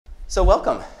So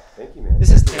welcome. Thank you, man.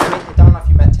 This is Tammy. I don't know if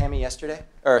you met Tammy yesterday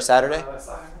or Saturday.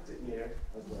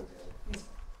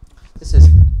 This is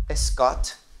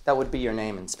Scott. That would be your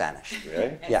name in Spanish.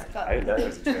 Really? Yeah. I didn't know there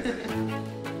was a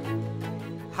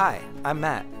translation. Hi, I'm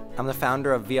Matt. I'm the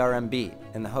founder of VRMB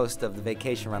and the host of the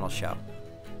Vacation Rental Show.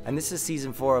 And this is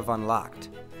season 4 of Unlocked,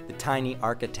 the Tiny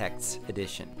Architects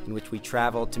edition, in which we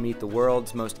travel to meet the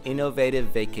world's most innovative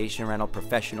vacation rental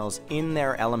professionals in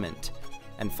their element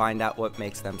and find out what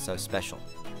makes them so special.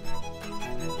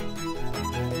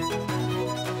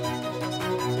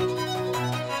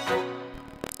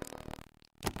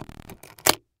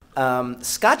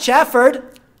 Scott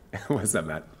Shatford. What's up,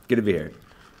 Matt? Good to be here.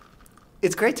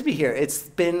 It's great to be here. It's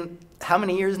been how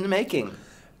many years in the making?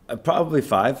 Probably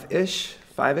five-ish.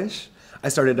 I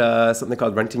started something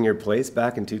called Renting Your Place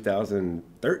back in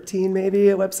 2013, maybe,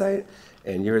 a website.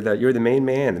 And you're the main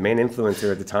man, the main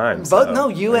influencer at the time.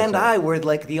 You and I were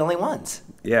like the only ones.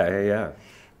 Yeah.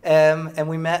 And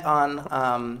we met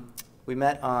on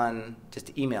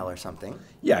just email or something.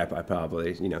 Yeah, I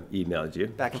probably emailed you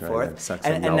back and forth. Suck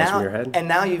some knowledge from your head. And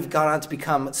now you've gone on to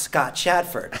become Scott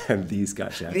Shatford. The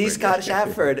Scott Shatford. The Scott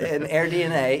Shatford. And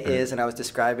Airdna is, and I was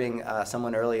describing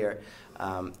someone earlier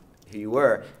who you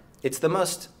were. It's the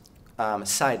most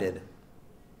cited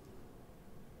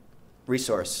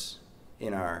resource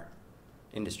in our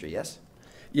industry, yes?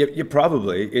 Yeah,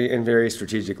 probably, and very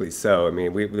strategically so. I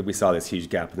mean, we saw this huge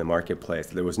gap in the marketplace.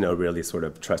 There was no really sort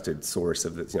of trusted source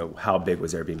of this, how big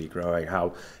was Airbnb growing?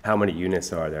 How many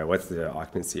units are there? What's the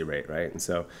occupancy rate, right? And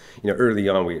so, early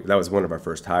on, that was one of our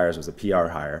first hires, was a PR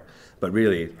hire. But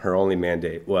really, her only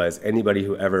mandate was anybody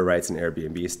who ever writes an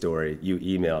Airbnb story, you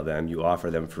email them, you offer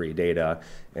them free data,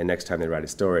 and next time they write a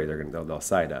story, they'll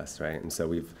cite us, right? And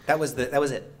so That was it. That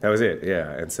was it,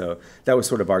 yeah. And so that was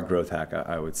sort of our growth hack,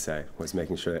 I would say, was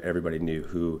making sure that everybody knew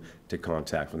who to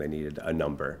contact when they needed a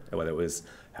number, whether it was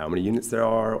how many units there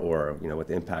are or what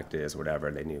the impact is, whatever,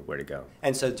 they knew where to go.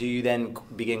 And so do you then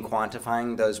begin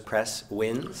quantifying those press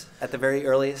wins at the very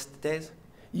earliest days?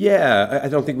 Yeah, I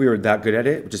don't think we were that good at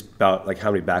it, just about like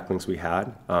how many backlinks we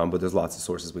had. But there's lots of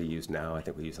sources we use now. I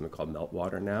think we use something called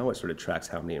Meltwater now, which sort of tracks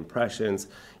how many impressions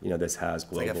this has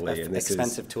globally. It's like an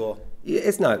expensive tool.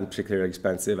 It's not particularly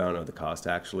expensive. I don't know what the cost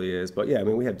actually is, but yeah, I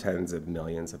mean we have tens of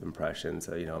millions of impressions,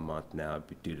 a month now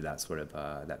due to that sort of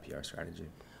that PR strategy.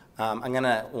 I'm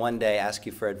gonna one day ask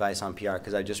you for advice on PR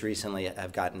because I just recently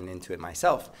have gotten into it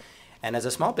myself, and as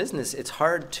a small business, it's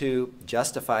hard to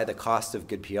justify the cost of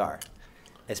good PR.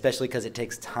 Especially because it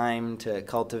takes time to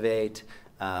cultivate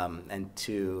and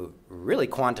to really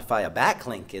quantify a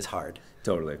backlink is hard.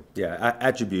 Totally, yeah.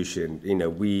 Attribution,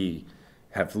 we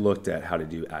have looked at how to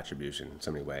do attribution in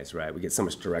so many ways, right? We get so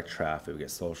much direct traffic, we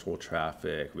get social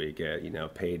traffic, we get,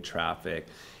 paid traffic.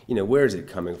 Where is it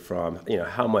coming from?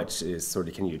 How much is sort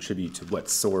of can you attribute to what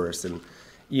source? And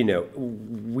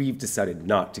we've decided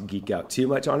not to geek out too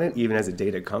much on it, even as a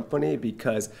data company,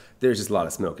 because there's just a lot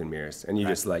of smoke and mirrors. And you're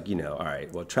just like, all right,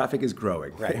 well, traffic is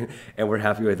growing, right? And we're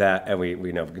happy with that, and we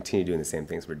continue doing the same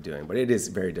things we're doing. But it is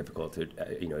very difficult to,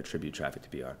 attribute traffic to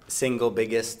PR. Single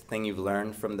biggest thing you've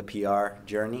learned from the PR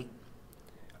journey?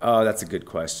 Oh, that's a good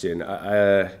question.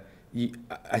 I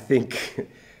think...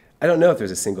 I don't know if there's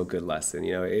a single good lesson.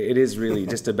 It is really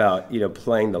just about,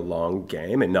 playing the long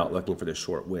game and not looking for the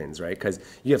short wins, right? Because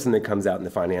you have something that comes out in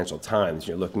the Financial Times,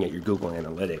 you're looking at your Google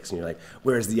Analytics, and you're like,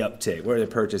 where's the uptake? Where are the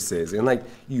purchases? And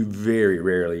you very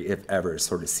rarely, if ever,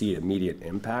 sort of see immediate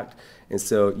impact. And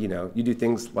so, you do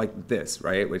things like this,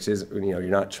 right? Which is, you're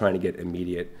not trying to get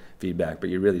immediate feedback, but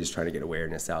you're really just trying to get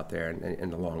awareness out there, and in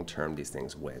the long term, these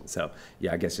things win. So,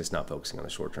 yeah, I guess just not focusing on the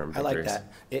short term victories. I like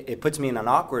that. It puts me in an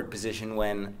awkward position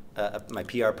when my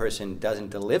PR person doesn't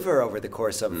deliver over the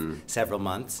course of several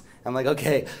months. I'm like,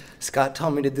 okay, Scott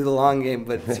told me to do the long game,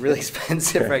 but it's really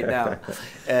expensive right now.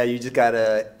 You just got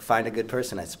to find a good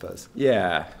person, I suppose.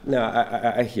 Yeah, no,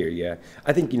 I hear you.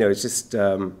 I think, it's just...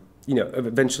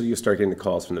 eventually you start getting the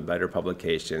calls from the better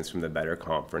publications, from the better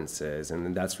conferences,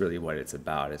 and that's really what it's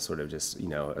about. It's sort of just,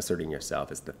 asserting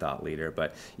yourself as the thought leader.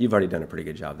 But you've already done a pretty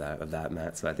good job of that,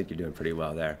 Matt, so I think you're doing pretty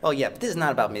well there. Oh, yeah, but this is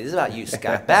not about me. This is about you,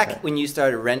 Scott. Back when you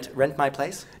started Rent My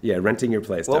Place? Yeah,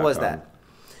 rentingyourplace.com. What was that?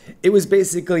 It was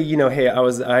basically, hey,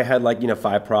 I had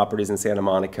 5 properties in Santa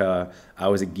Monica. I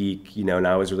was a geek, and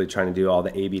I was really trying to do all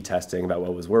the A/B testing about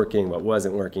what was working, what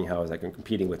wasn't working, how was I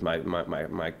competing with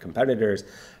my competitors,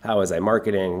 how was I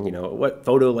marketing, what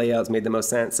photo layouts made the most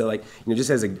sense. So just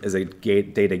as a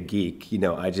data geek,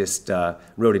 I just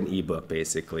wrote an ebook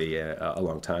basically a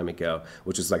long time ago,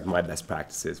 which was my best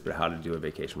practices for how to do a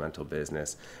vacation rental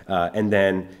business. And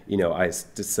then, I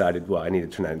decided, well, I need to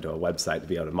turn that into a website to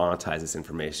be able to monetize this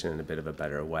information. information in a bit of a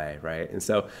better way, right? And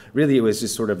so really it was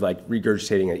just sort of like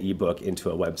regurgitating an ebook into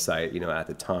a website, at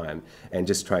the time, and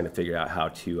just trying to figure out how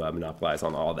to monopolize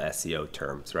on all the SEO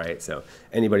terms, right? So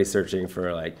anybody searching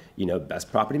for like,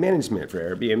 best property management for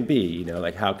Airbnb,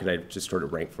 like how could I just sort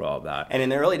of rank for all of that? And in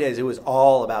the early days, it was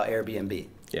all about Airbnb.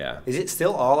 Yeah. Is it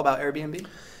still all about Airbnb?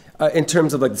 In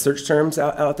terms of like the search terms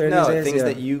out there these days? Things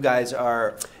that you guys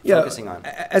are focusing on.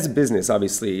 As a business,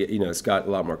 obviously, it's got a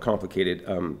lot more complicated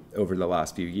over the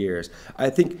last few years.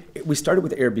 I think we started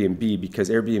with Airbnb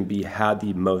because Airbnb had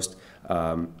the most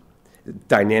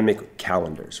dynamic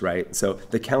calendars, right? So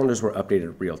the calendars were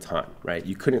updated real time, right?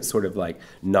 You couldn't sort of like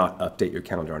not update your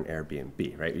calendar on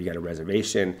Airbnb, right? You got a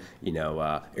reservation,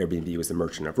 Airbnb was the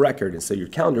merchant of record, and so your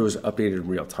calendar was updated in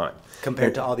real time.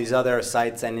 Compared to all these other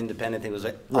sites and independent things,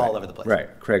 it was all over the place.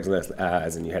 Right, Craigslist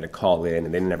ads, and you had to call in,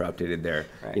 and they never updated their,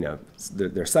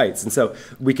 their sites. And so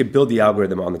we could build the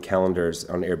algorithm on the calendars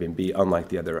on Airbnb, unlike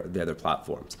the other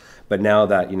platforms. But now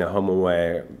that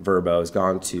HomeAway, Vrbo has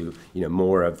gone to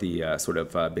more of the sort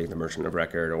of being the merchant of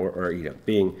record or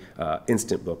being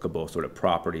instant bookable sort of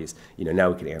properties,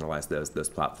 now we can analyze those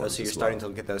platforms. Oh, so you're starting to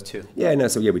look at those too? Yeah, no,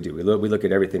 so yeah, we do. We look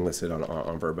at everything listed on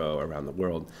Vrbo around the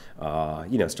world.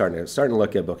 Starting to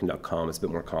look at Booking.com. It's a bit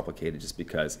more complicated just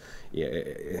because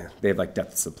they have like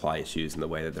depth supply issues in the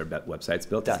way that their website's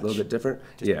built. It's a little bit different.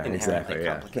 Yeah, exactly.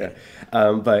 Yeah.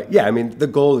 But yeah, I mean, the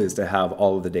goal is to have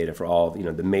all of the data for all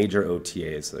the major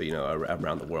OTAs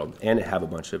around the world, and to have a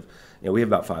bunch of we have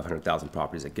about 500,000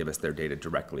 properties that give us their data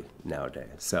directly nowadays.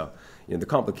 So the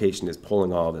complication is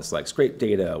pulling all this like scrape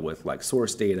data with like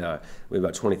source data. We have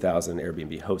about 20,000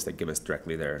 Airbnb hosts that give us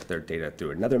directly their data through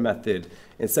another method.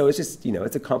 And so it's just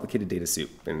it's a complicated data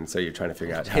soup, and so you're trying to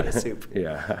figure out how to get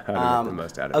the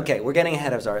most out of it. Okay, we're getting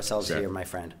ahead of ourselves here, my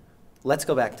friend. Let's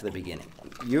go back to the beginning.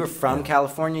 You're from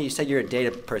California. You said you're a data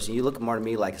person. You look more to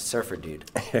me like a surfer dude.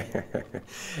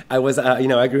 I was,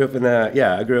 I grew up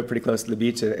I grew up pretty close to the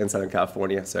beach in Southern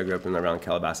California. So I grew up in around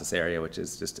Calabasas area, which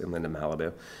is just inland of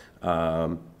Malibu.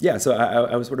 So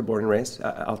I was sort of born and raised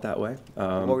out that way.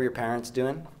 What were your parents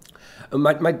doing?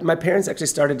 My parents actually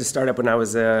started to start up when I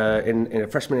was in a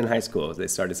freshman in high school. They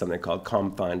started something called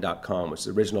comfind.com, which is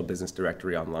the original business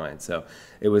directory online. So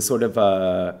it was sort of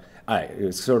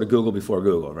Google before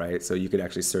Google, right? So you could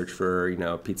actually search for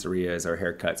pizzerias or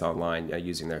haircuts online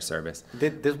using their service.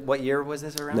 What year was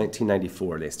this around?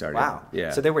 1994 they started. Wow.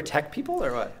 Yeah. So they were tech people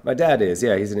or what? My dad is.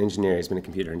 Yeah, he's an engineer. He's been a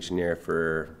computer engineer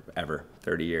for ever,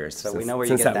 30 years. So we know where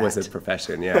you get that. Since that was his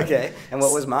profession. Yeah. Okay. And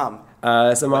what was mom?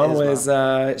 So mom was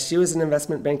she was an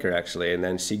investment banker actually, and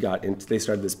then they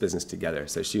started this business together.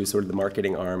 So she was sort of the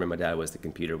marketing arm, and my dad was the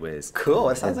computer whiz. Cool.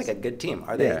 It sounds like a good team.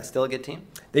 Are they still a good team?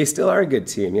 They still are a good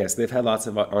team. Yes, they've had lots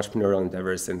of entrepreneurial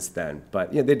endeavors since then.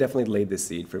 But they definitely laid the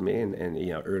seed for me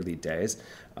in early days.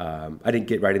 I didn't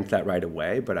get right into that right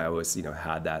away, but I was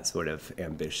had that sort of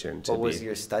ambition to. What was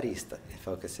your studies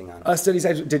focusing on? Studies,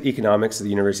 I did economics at the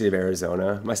University of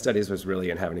Arizona. My studies was really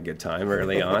in having a good time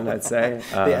early on, I'd say.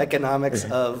 The economics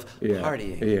of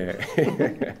partying.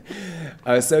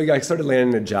 Yeah. So I sort of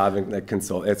landed a job in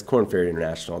It's Korn Ferry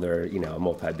International. They're a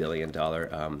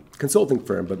multi-billion-dollar consulting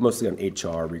firm, but mostly on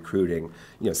HR, recruiting,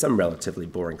 some relatively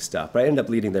boring stuff. But I ended up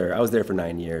I was there for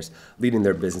 9 years, leading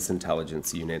their business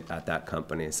intelligence unit at that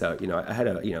company. So I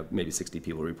had maybe 60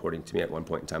 people reporting to me at one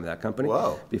point in time at that company.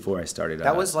 Whoa. Before I started.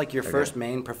 That was like your first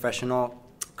main professional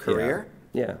career?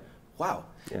 Yeah. Wow.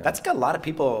 Yeah. That's got a lot of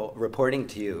people reporting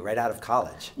to you right out of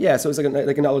college. Yeah, so it was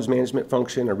like a knowledge management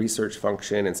function, a research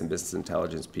function, and some business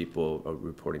intelligence people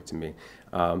reporting to me.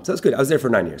 So it was good. I was there for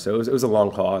 9 years, so it was a long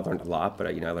haul. I learned a lot, but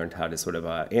I learned how to sort of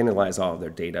analyze all of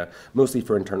their data, mostly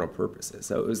for internal purposes.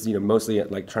 So it was mostly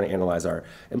like trying to analyze our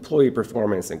employee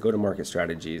performance and go-to-market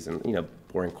strategies and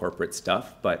boring corporate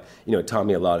stuff. But it taught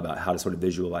me a lot about how to sort of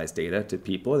visualize data to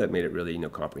people that made it really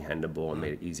comprehensible and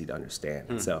made it easy to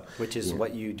understand. So which is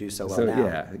what you do so well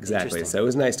now. Yeah, exactly. So it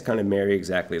was nice to kind of marry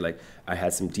like I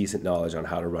had some decent knowledge on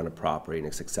how to run a property and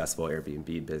a successful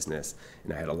Airbnb business,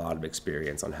 and I had a lot of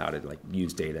experience on how to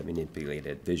use data, manipulate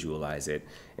it, visualize it,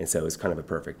 and so it was kind of a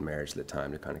perfect marriage at the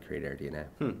time to kind of create Airdna.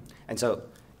 And so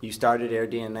you started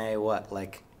Airdna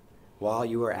while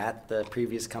you were at the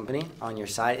previous company on your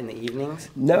site in the evenings?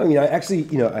 No,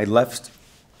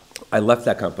 I left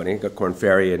that company, got Korn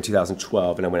Ferry in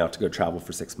 2012, and I went out to go travel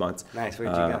for 6 months. Nice.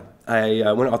 Where'd you go?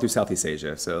 I went all through Southeast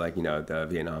Asia, so the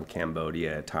Vietnam,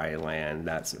 Cambodia, Thailand,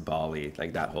 that's Bali,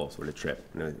 that whole sort of trip.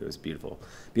 It was beautiful,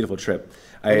 beautiful trip.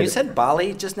 When you said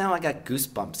Bali just now, I got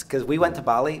goosebumps because we went to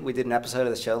Bali. We did an episode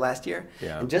of the show last year,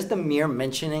 and just the mere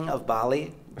mentioning of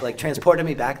Bali transported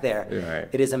me back there. Right.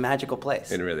 It is a magical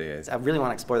place. It really is. I really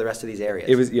want to explore the rest of these areas.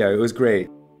 It was great.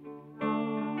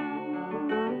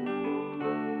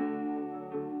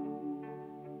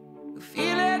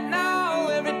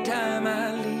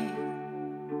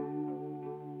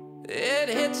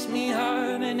 hits me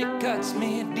hard and it cuts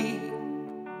me deep.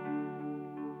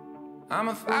 I'm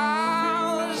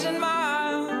 1,000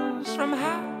 miles from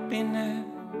happiness,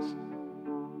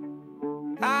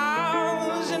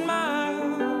 1,000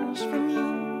 miles from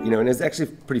you. You know, and it's actually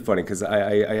pretty funny because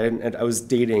I was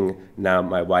dating now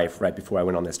my wife right before I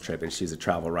went on this trip, and she's a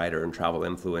travel writer and travel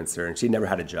influencer, and she never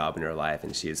had a job in her life,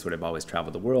 and she had sort of always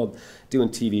traveled the world doing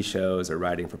TV shows or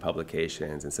writing for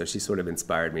publications, and so she sort of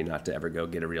inspired me not to ever go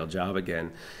get a real job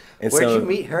again. And Where'd you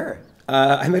meet her?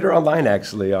 I met her online,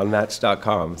 actually, on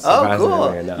Match.com. Oh, cool!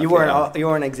 Enough, you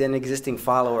weren't an existing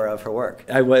follower of her work.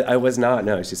 I was not.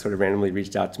 No, she sort of randomly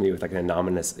reached out to me with like an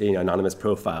anonymous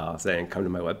profile saying, "Come to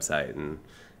my website and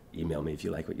email me if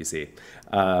you like what you see."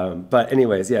 But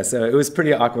anyways, yeah. So it was a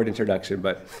pretty awkward introduction.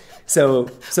 But so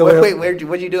wait, what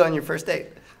did you do on your first date?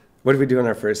 What did we do on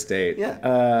our first date?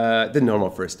 Yeah. The normal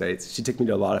first dates. She took me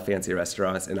to a lot of fancy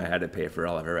restaurants, and I had to pay for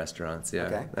all of her restaurants. Yeah.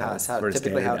 Okay. That's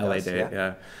Typically how it LA goes, date.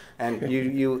 Yeah. And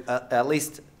you at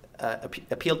least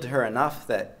appealed to her enough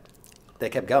that they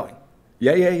kept going.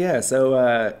 Yeah. So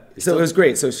it was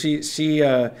great. So she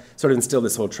sort of instilled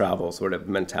this whole travel sort of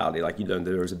mentality. Like, you know,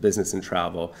 there was a business in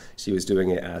travel. She was doing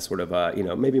it as sort of a, you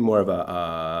know, maybe more of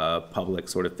a public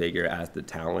sort of figure as the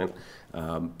talent.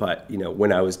 But, you know,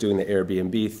 when I was doing the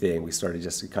Airbnb thing, we started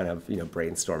just kind of, you know,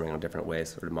 brainstorming on different ways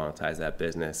to sort of monetize that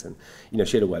business. And, you know,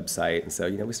 she had a website. And so,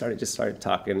 you know, we started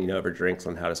talking, you know, over drinks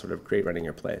on how to sort of create Running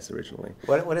Your Place originally.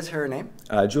 What is her name?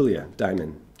 Julia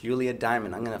Diamond. Julia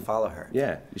Diamond. I'm going to follow her.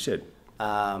 Yeah, you should.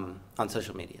 On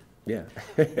social media. Yeah.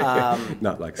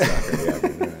 Not like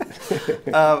soccer.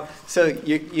 Yeah. So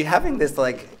you're having this,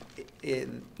 like,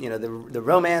 you know, the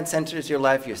romance enters your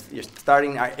life. You're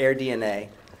starting Airdna.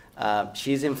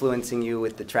 She's influencing you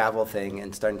with the travel thing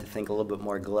and starting to think a little bit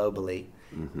more globally.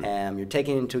 Mm-hmm. You're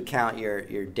taking into account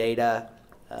your data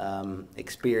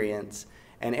experience.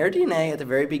 And Airdna at the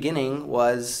very beginning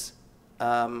was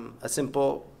a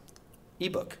simple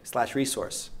ebook /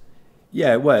 resource.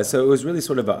 Yeah, it was. So it was really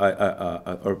sort of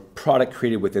a product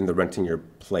created within the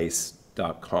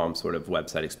rentingyourplace.com sort of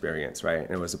website experience, right?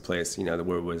 And it was a place, you know,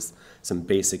 where was some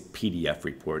basic PDF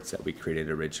reports that we created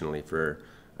originally for,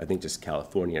 I think, just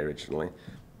California originally,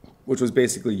 which was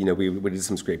basically, you know, we did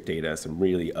some scraped data, some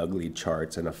really ugly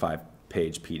charts, and a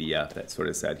 5-page PDF that sort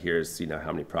of said, here's, you know,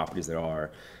 how many properties there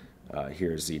are.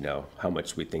 Here's, you know, how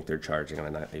much we think they're charging on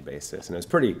a nightly basis. And it was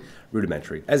pretty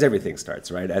rudimentary, as everything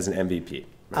starts, right, as an MVP.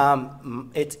 Right?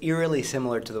 It's eerily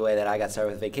similar to the way that I got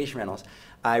started with vacation rentals.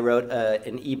 I wrote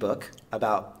an ebook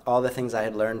about all the things I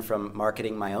had learned from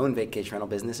marketing my own vacation rental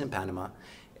business in Panama.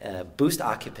 Boost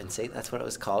Occupancy, that's what it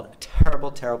was called.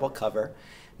 Terrible, terrible cover.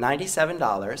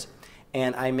 $97.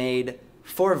 And I made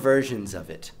 4 versions of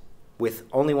it, with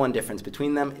only one difference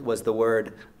between them. It was the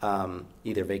word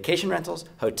either vacation rentals,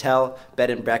 hotel, bed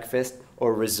and breakfast,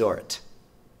 or resort.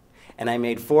 And I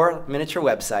made 4 miniature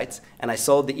websites, and I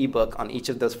sold the ebook on each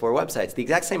of those 4 websites. The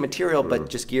exact same material, but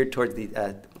just geared towards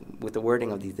with the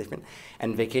wording of these different.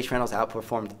 And vacation rentals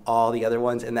outperformed all the other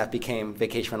ones, and that became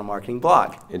Vacation Rental Marketing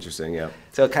Blog. Interesting, yeah.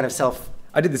 So it kind of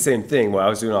I did the same thing where I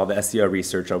was doing all the SEO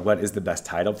research on what is the best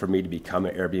title for me to become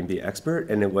an Airbnb expert,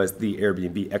 and it was the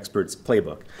Airbnb Expert's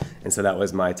Playbook. And so that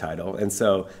was my title. And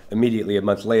so immediately a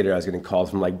month later, I was getting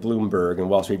calls from like Bloomberg and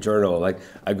Wall Street Journal. Like,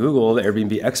 I Googled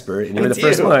Airbnb Expert, and you were the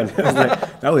first one. I was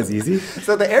like, that was easy.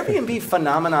 So the Airbnb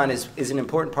phenomenon is an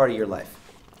important part of your life.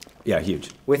 Yeah,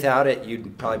 huge. Without it,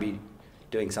 you'd probably be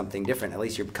doing something different. At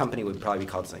least your company would probably be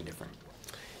called something different.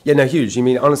 Yeah, no, huge. I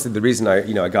mean, honestly, the reason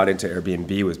I got into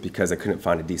Airbnb was because I couldn't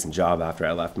find a decent job after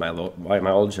I left my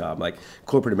old job. Like,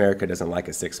 corporate America doesn't like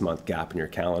a 6-month gap in your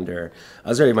calendar. I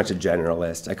was very much a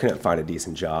generalist. I couldn't find a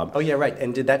decent job. Oh, yeah, right.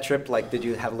 And did that trip, like, did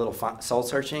you have a little soul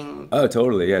searching? Oh,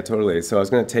 totally. Yeah, totally. So I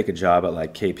was going to take a job at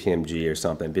like KPMG or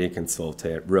something, be a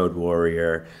consultant, road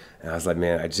warrior. And I was like,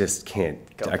 man, I just can't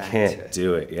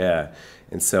do it. Yeah.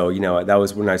 And so, you know, that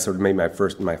was when I sort of made my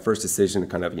first decision to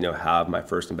kind of, you know, have my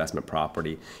first investment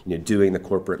property, you know, doing the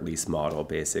corporate lease model,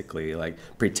 basically, like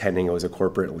pretending it was a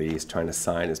corporate lease, trying to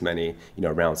sign as many, you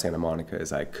know, around Santa Monica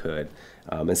as I could.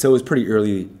 And so it was pretty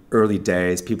early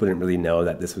days. People didn't really know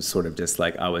that this was sort of just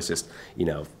like, I was just, you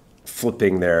know,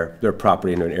 flipping their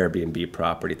property into an Airbnb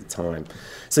property at the time.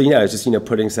 So, yeah, it's just, you know,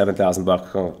 putting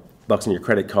 $7,000 bucks on your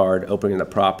credit card, opening the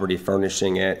property,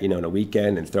 furnishing it, you know, in a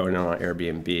weekend, and throwing it on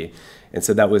Airbnb. And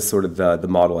so that was sort of the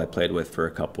model I played with for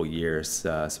a couple years.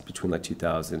 So between like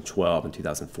 2012 and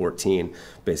 2014,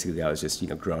 basically I was just, you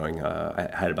know, growing. I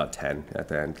had about 10 at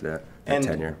the end of that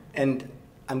tenure. And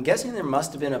I'm guessing there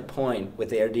must have been a point with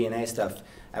the Airdna stuff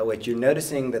at which you're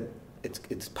noticing that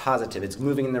it's positive. It's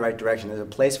moving in the right direction. There's a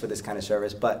place for this kind of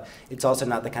service, but it's also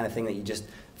not the kind of thing that you just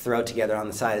throw together on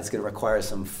the side. It's going to require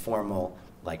some formal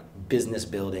like business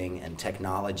building and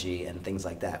technology and things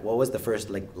like that. What was the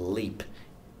first like leap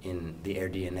in the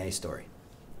Airdna story?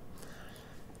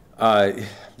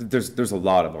 There's a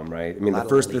lot of them, right? I mean,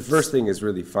 the first thing is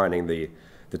really finding the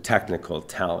technical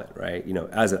talent, right? You know,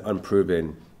 as an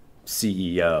unproven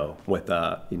CEO with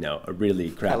a really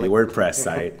crappy WordPress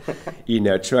site,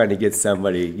 trying to get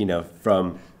somebody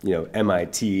from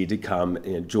MIT to come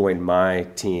and join my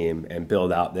team and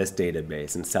build out this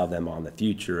database and sell them on the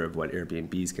future of what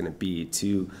Airbnb is going to be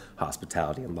to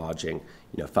hospitality and lodging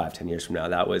 5-10 years from now.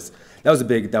 That was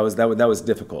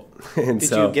difficult. And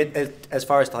Did you get as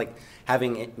far as like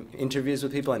having interviews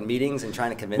with people and meetings and trying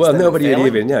to convince them? Well, nobody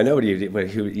would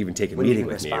even take a meeting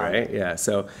with me, right? Yeah.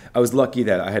 So I was lucky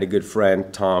that I had a good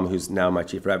friend, Tom, who's now my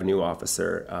chief revenue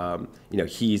officer.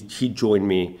 He joined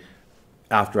me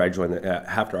after I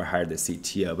hired the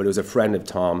CTO, but it was a friend of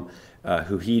Tom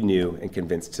who he knew and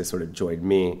convinced to sort of join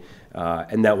me,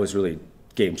 and that was really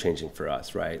game changing for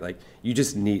us, right? Like you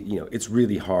just need, it's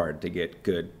really hard to get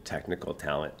good technical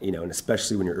talent, and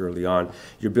especially when you're early on,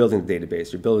 you're building the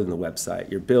database, you're building the website,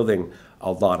 you're building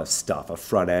a lot of stuff, a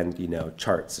front end,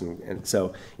 charts, and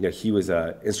so he was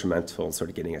instrumental in sort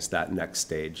of getting us that next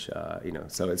stage,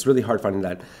 so it's really hard finding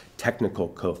that technical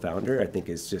co-founder. I think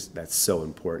that's so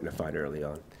important to find early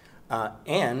on.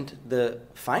 And the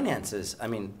finances. I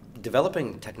mean,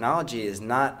 developing technology is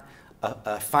not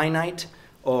a finite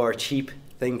or cheap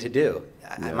thing to do.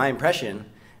 No. My impression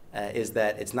is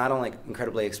that it's not only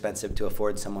incredibly expensive to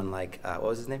afford someone like, what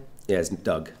was his name? Yeah, it's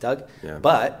Doug. Doug? Yeah.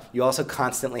 But you also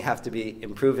constantly have to be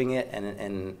improving it,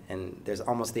 and there's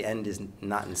almost the end is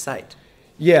not in sight.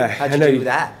 Yeah. How'd you do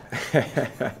that?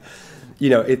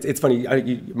 It's funny.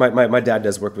 My dad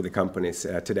does work with the companies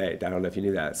today. I don't know if you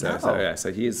knew that.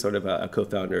 So he is sort of a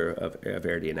co-founder of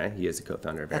Airdna. He is a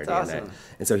co-founder of Airdna. That's awesome.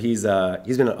 And so he's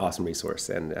been an awesome resource,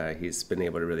 and he's been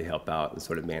able to really help out and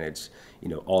sort of manage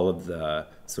all of the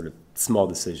sort of small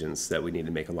decisions that we need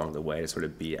to make along the way to sort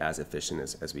of be as efficient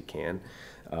as we can.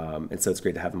 And so it's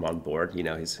great to have him on board.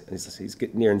 He's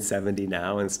getting nearing 70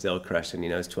 now and still crushing,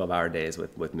 his 12-hour days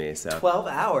with me. So 12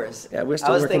 hours? Yeah, we're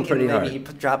still working pretty hard. Maybe he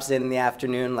drops in the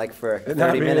afternoon like for 30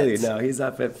 Not really, minutes. No, he's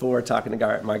up at 4 talking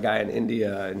to my guy in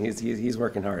India, and he's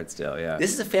working hard still, yeah.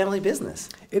 This is a family business.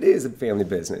 It is a family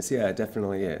business, yeah, it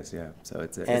definitely is, yeah. So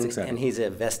it's exciting. And he's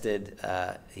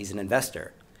he's an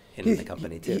investor in the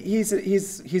company too. He's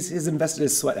invested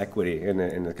his sweat equity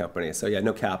in the company. So yeah,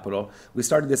 no capital. We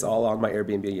started this all on my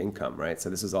Airbnb income, right? So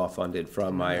this is all funded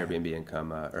from my Airbnb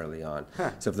income early on.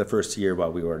 Huh. So for the first year,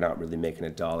 while we were not really making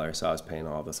 $1, so I was paying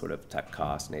all the sort of tech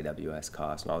costs and AWS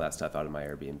costs and all that stuff out of my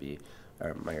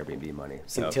Airbnb money.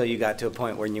 So, until you got to a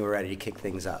point when you were ready to kick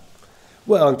things up.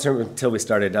 Well, until we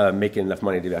started making enough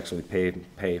money to actually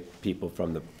pay people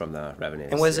from the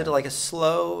revenues. And was it like a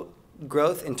slow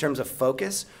growth in terms of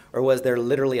focus, or was there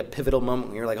literally a pivotal moment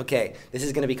when you're like, okay, this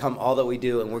is going to become all that we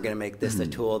do, and we're going to make this the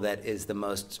tool that is the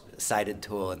most cited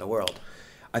tool in the world?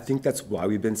 I think that's why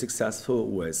we've been successful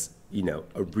was,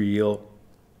 a real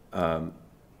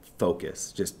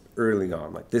focus just early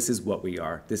on. Like, this is what we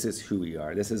are. This is who we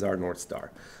are. This is our North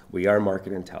Star. We are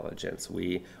market intelligence.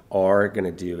 We are going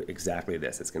to do exactly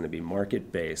this. It's going to be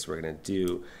market-based. We're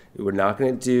not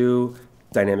going to do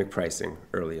dynamic pricing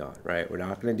early on, right? We're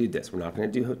not going to do this. We're not going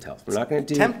to do hotels. We're not going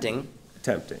to do tempting,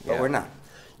 but we're not.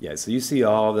 Yeah, so you see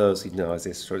all those, as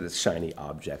they sort of the shiny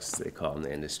objects, as they call in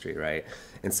the industry, right?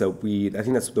 And so I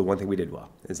think that's the one thing we did well,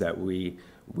 is that we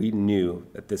knew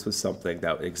that this was something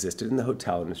that existed in the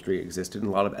hotel industry, existed in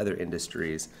a lot of other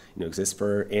industries, exists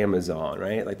for Amazon,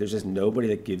 right? Like, there's just nobody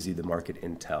that gives you the market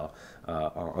intel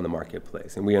on the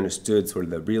marketplace. And we understood sort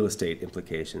of the real estate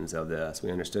implications of this. We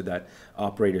understood that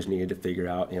operators needed to figure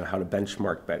out, how to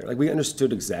benchmark better. Like, we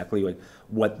understood exactly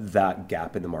what that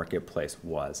gap in the marketplace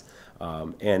was.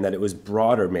 And that it was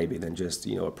broader maybe than just,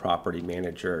 a property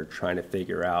manager trying to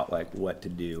figure out like what to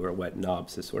do or what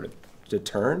knobs to sort of to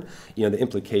turn. The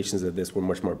implications of this were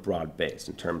much more broad-based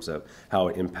in terms of how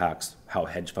it impacts how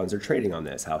hedge funds are trading on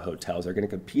this, how hotels are going to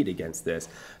compete against this,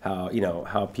 how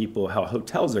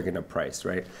hotels are going to price,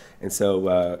 right? And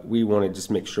so we want to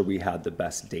just make sure we had the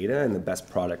best data, and the best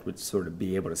product would sort of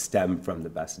be able to stem from the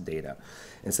best data.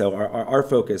 And so our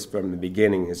focus from the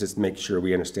beginning is just make sure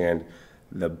we understand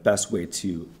the best way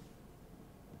to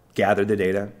gather the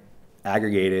data,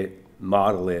 aggregate it,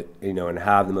 model it, and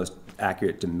have the most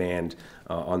accurate demand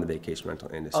on the vacation rental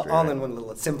industry. All in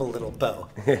one simple little bow.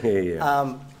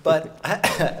 Yeah. But I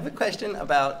have a question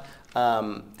about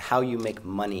how you make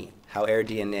money, how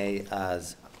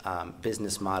Airdna's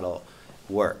business model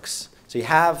works. So you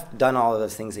have done all of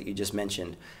those things that you just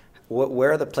mentioned.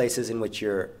 Where are the places in which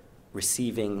you're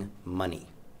receiving money?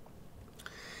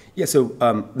 Yeah, so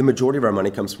the majority of our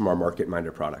money comes from our Market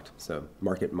Minder product. So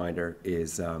Market Minder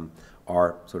is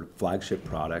our sort of flagship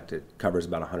product. It covers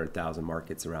about 100,000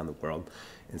 markets around the world.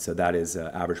 And so that is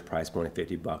average price point of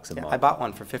 $50 a month. I bought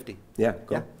one for 50. Yeah,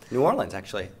 cool. Yeah. New Orleans,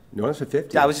 actually. New Orleans for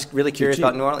 50? Yeah, I was just really curious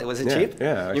about New Orleans. Was it cheap?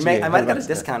 Yeah. I Actually, might have got a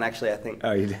discount, actually, I think.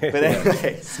 Oh, you did? But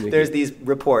anyway, Sneaky. there's these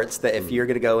reports that if you're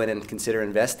going to go in and consider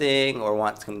investing or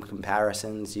want some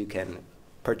comparisons, you can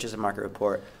purchase a market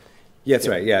report. Yeah, that's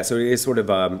right. Yeah, so it is sort of,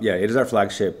 it is our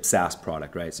flagship SaaS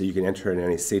product, right? So you can enter in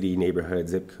any city, neighborhood,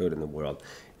 zip code in the world.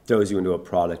 Throws you into a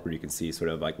product where you can see sort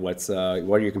of like what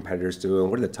are your competitors doing,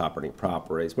 what are the top earning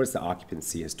properties, what's the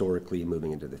occupancy historically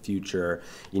moving into the future.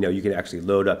 You can actually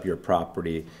load up your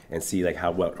property and see like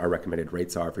what our recommended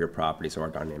rates are for your property, so our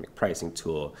dynamic pricing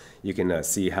tool. You can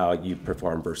see how you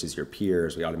perform versus your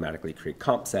peers. We automatically create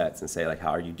comp sets and say like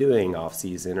how are you doing off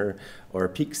season or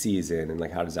peak season, and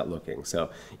like how does that looking.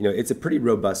 So it's a pretty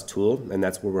robust tool, and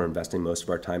that's where we're investing most of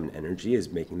our time and energy, is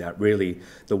making that really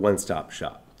the one-stop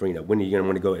shop. When are you going to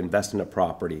want to go invest in a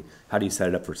property? How do you set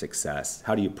it up for success?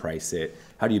 How do you price it?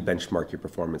 How do you benchmark your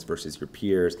performance versus your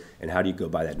peers? And how do you go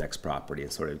buy that next property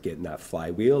and sort of get in that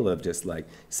flywheel of just like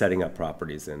setting up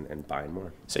properties and buying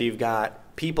more? So you've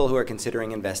got people who are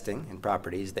considering investing in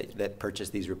properties that purchase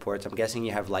these reports. I'm guessing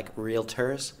you have like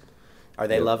realtors. Are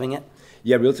they loving it?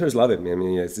 Yeah, realtors love it. I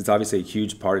mean, it's obviously a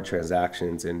huge part of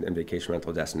transactions and vacation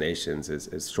rental destinations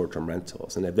is short-term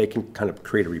rentals. And if they can kind of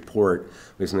create a report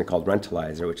with something called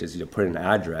Rentalizer, which is put in an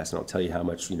address and it'll tell you how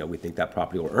much we think that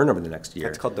property will earn over the next year.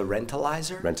 That's called the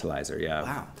Rentalizer? Rentalizer, yeah.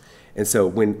 Wow. And so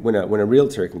when a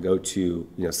realtor can go to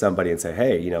somebody and say,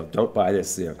 hey, don't buy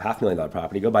this $500,000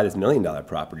 property, go buy this $1 million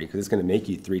property because it's going to make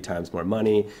you 3 times more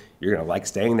money. You're going to like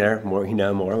staying there more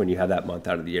when you have that month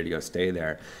out of the year to go stay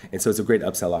there. And so it's a great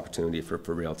upsell opportunity for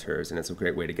realtors, and it's a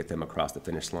great way to get them across the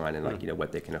finish line and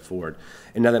what they can afford.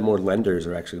 And now that more lenders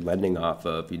are actually lending off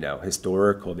of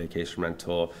historical vacation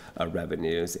rental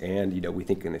revenues, and we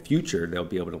think in the future they'll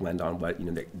be able to lend on what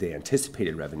the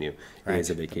anticipated revenue is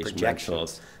of vacation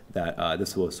rentals. That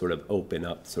this will sort of open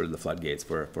up sort of the floodgates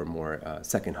for more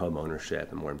second home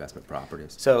ownership and more investment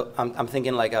properties. So I'm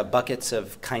thinking like buckets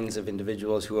of kinds of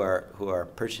individuals who are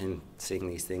purchasing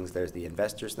these things. There's the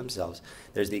investors themselves.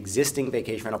 There's the existing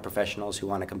vacation rental professionals who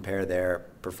want to compare their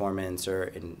performance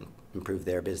or improve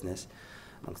their business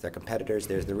amongst their competitors.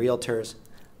 There's the realtors.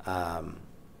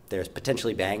 There's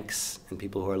potentially banks and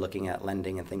people who are looking at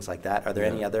lending and things like that. Are there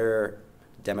any other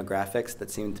demographics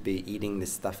that seem to be eating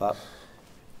this stuff up?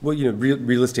 Well,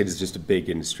 real estate is just a big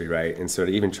industry, right? And so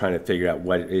even trying to figure out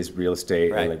what is real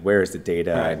estate and like where is the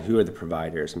data and who are the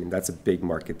providers, I mean, that's a big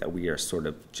market that we are sort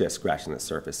of just scratching the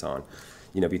surface on.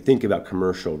 If you think about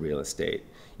commercial real estate,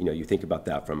 you think about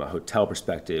that from a hotel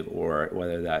perspective or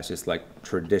whether that's just like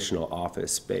traditional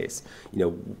office space.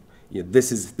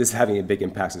 This is having a big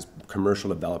impact as commercial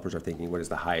developers are thinking what is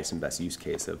the highest and best use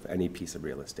case of any piece of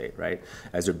real estate, right?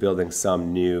 As they're building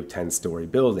some new 10-story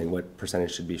building, what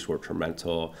percentage should be short-term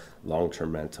rental,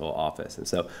 long-term rental, office? And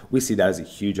so we see that as a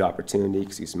huge opportunity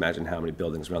because you can imagine how many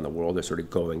buildings around the world are sort of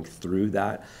going through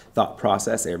that thought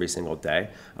process every single day.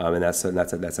 And that's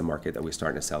a market that we're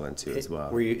starting to sell into as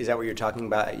well. Is that what you're talking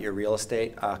about at your real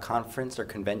estate conference or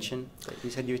convention that you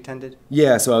said you attended?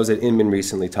 Yeah, so I was at Inman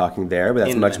recently talking there, but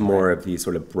that's much more of the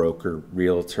sort of broker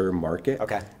realtor market.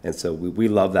 Okay. And so we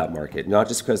love that market, not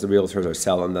just because the realtors are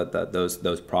selling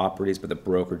those properties, but the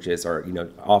brokerages are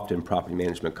often property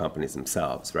management companies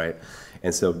themselves, right?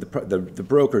 And so the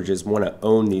brokerages want to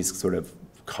own these sort of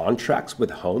contracts with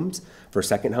homes for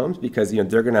second homes because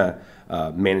they're going to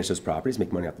manage those properties,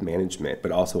 make money off the management,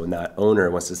 but also when that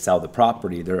owner wants to sell the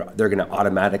property, they're going to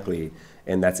automatically,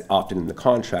 and that's often in the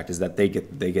contract, is that they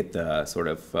get the sort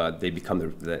of they become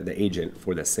the agent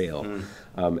for the sale,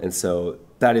 and so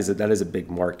that is a big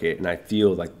market, and I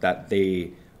feel like that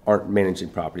they aren't managing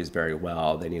properties very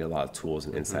well. They need a lot of tools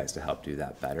and insights to help do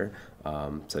that better.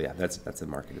 So yeah, that's a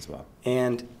market as well.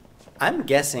 And I'm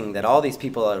guessing that all these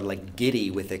people are like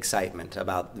giddy with excitement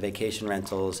about vacation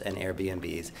rentals and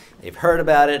Airbnbs. They've heard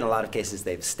about it. In a lot of cases,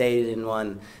 they've stayed in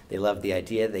one. They love the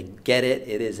idea. They get it.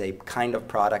 It is a kind of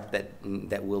product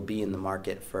that will be in the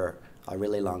market for a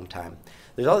really long time.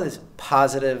 There's all this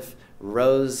positive,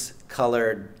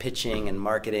 rose-colored pitching and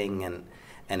marketing.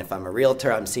 And if I'm a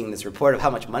realtor, I'm seeing this report of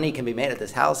how much money can be made at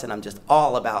this house, and I'm just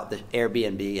all about the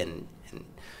Airbnb and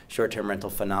short-term rental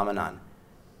phenomenon.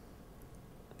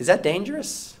 Is that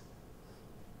dangerous?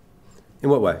 In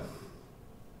what way?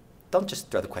 Don't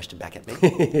just throw the question back at me.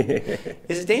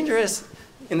 Is it dangerous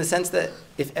In the sense that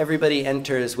if everybody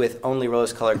enters with only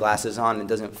rose-colored glasses on and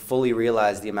doesn't fully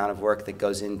realize the amount of work that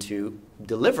goes into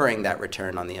delivering that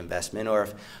return on the investment, or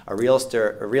if a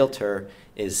realtor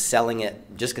is selling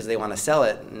it just because they want to sell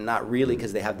it, not really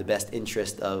because they have the best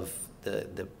interest of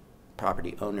the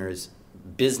property owner's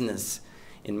business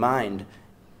in mind,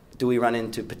 do we run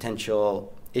into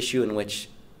potential issue in which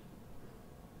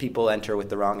people enter with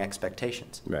the wrong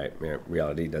expectations? Right. Yeah.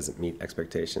 Reality doesn't meet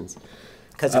expectations.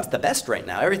 Because it's the best right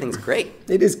now. Everything's great.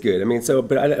 It is good. I mean,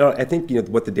 but I think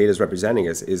what the data is representing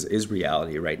is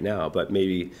reality right now. But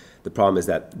maybe the problem is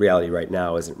that reality right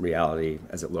now isn't reality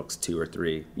as it looks 2 or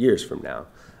 3 years from now.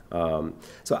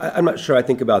 So I'm not sure I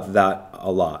think about that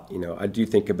a lot. I do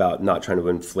think about not trying to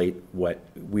inflate what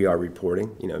we are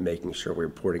reporting, making sure we're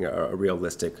reporting a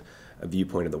realistic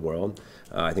viewpoint of the world.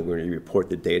 I think when you report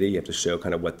the data, you have to show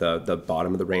kind of what the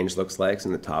bottom of the range looks like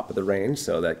and the top of the range,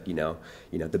 so that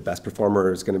the best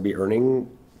performer is going to be earning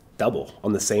double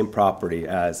on the same property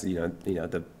as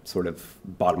the sort of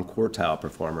bottom quartile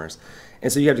performers.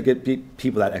 And so you have to get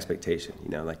people that expectation,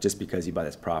 like just because you buy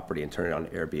this property and turn it on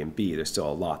Airbnb, there's still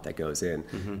a lot that goes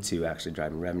in to actually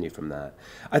driving revenue from that.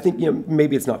 I think,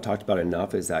 maybe it's not talked about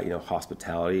enough is that,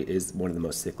 hospitality is one of the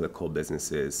most cyclical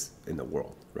businesses in the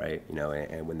world, right?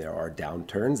 And when there are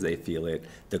downturns, they feel it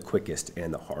the quickest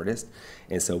and the hardest.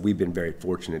 And so we've been very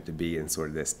fortunate to be in sort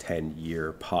of this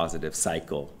 10-year positive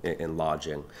cycle in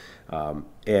lodging.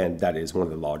 And that is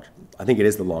one of the I think it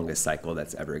is the longest cycle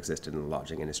that's ever existed in the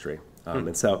lodging industry.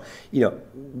 And so,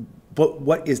 but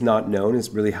what is not known is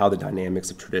really how the dynamics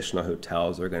of traditional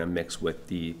hotels are going to mix with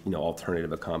the,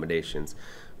 alternative accommodations,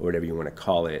 or whatever you want to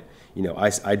call it.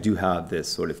 I do have this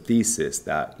sort of thesis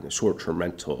that short-term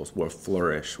rentals will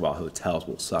flourish while hotels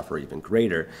will suffer even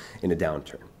greater in a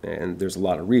downturn. And there's a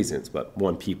lot of reasons, but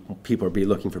one, people are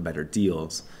looking for better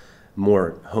deals.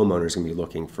 More homeowners are going to be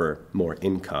looking for more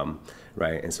income,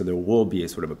 right? And so there will be a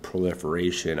sort of a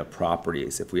proliferation of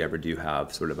properties if we ever do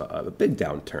have sort of a big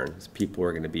downturn. So people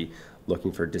are going to be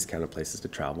looking for discounted places to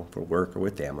travel for work or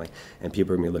with family, and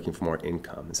people are going to be looking for more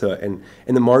income. So and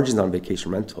the margins on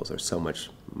vacation rentals are so much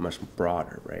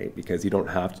broader, right? Because you don't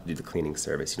have to do the cleaning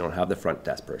service, you don't have the front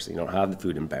desk person, you don't have the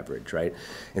food and beverage, right?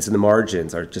 And so the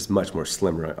margins are just much more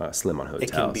slim on hotels.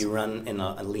 It can be run in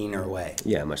a leaner way.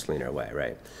 Yeah, much leaner way,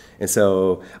 right? And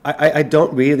so I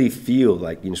don't really feel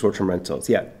like short-term rentals.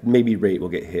 Yeah, maybe rate will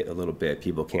get hit a little bit.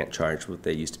 People can't charge what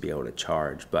they used to be able to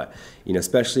charge, but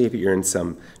especially if you're in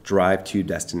some drive-to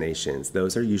destinations,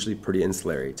 those are usually pretty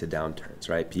insulary to downturns,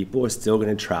 right? People are still going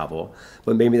to travel,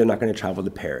 but maybe they're not going to travel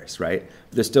to Paris, right?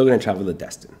 But they're still going to travel to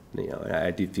Destin. And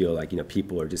I do feel like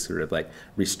people are just sort of like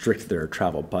restrict their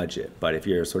travel budget. But if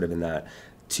you're sort of in that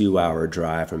 2-hour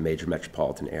drive from a major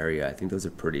metropolitan area, I think those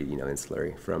are pretty,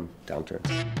 insulary from downturns.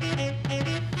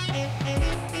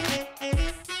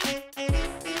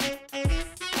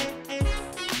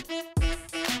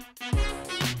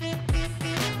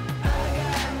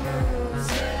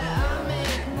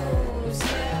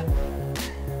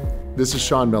 This is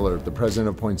Sean Miller, the president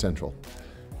of Point Central.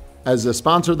 As a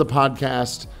sponsor of the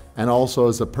podcast, and also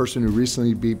as a person who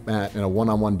recently beat Matt in a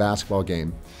one-on-one basketball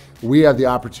game, we have the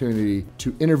opportunity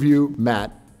to interview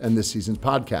Matt in this season's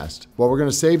podcast. Well, we're going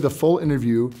to save the full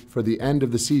interview for the end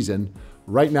of the season.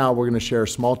 Right now, we're going to share a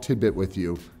small tidbit with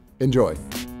you. Enjoy.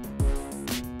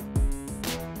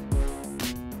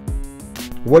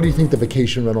 What do you think the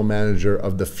vacation rental manager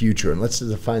of the future, and let's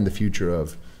define the future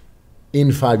of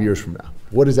in 5 years from now,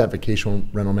 what does that vacation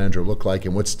rental manager look like,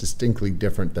 and what's distinctly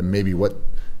different than maybe what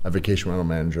a vacation rental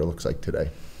manager looks like today?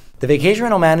 The vacation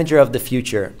rental manager of the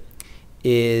future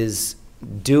is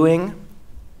doing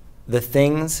the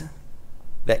things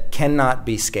that cannot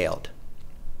be scaled.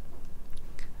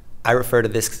 I refer to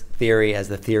this theory as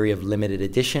the theory of limited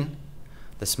edition,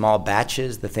 the small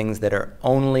batches, the things that are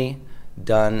only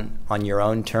done on your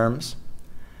own terms.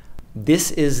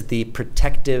 This is the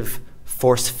protective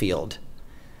force field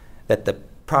that the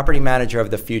property manager of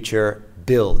the future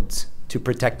builds to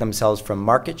protect themselves from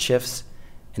market shifts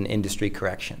and industry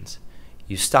corrections.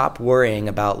 You stop worrying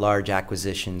about large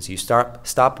acquisitions. You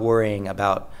stop worrying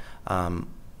about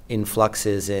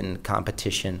influxes in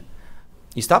competition.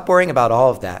 You stop worrying about all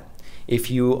of that if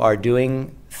you are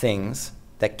doing things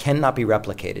that cannot be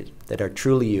replicated, that are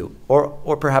truly you,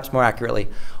 or perhaps more accurately,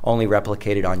 only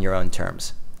replicated on your own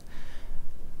terms.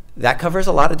 That covers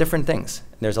a lot of different things.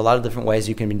 There's a lot of different ways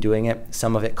you can be doing it.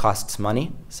 Some of it costs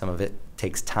money. Some of it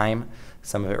takes time.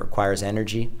 Some of it requires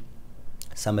energy.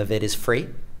 Some of it is free.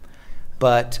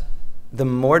 But the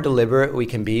more deliberate we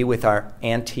can be with our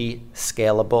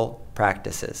anti-scalable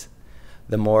practices,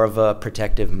 the more of a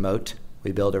protective moat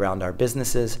we build around our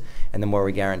businesses, and the more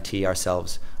we guarantee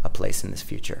ourselves a place in this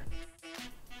future.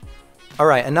 All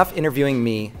right, enough interviewing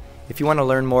me. If you want to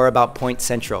learn more about Point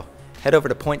Central, head over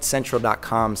to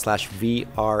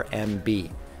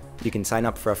pointcentral.com/VRMB. You can sign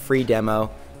up for a free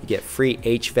demo, you get free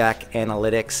HVAC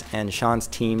analytics, and Sean's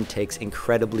team takes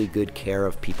incredibly good care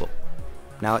of people.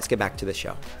 Now let's get back to the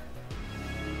show.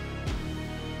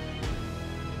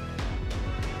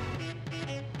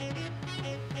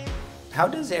 How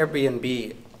does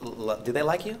Airbnb, do they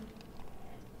like you?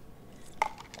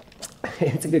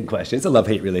 It's a good question. It's a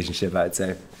love-hate relationship, I'd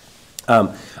say.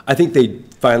 I think they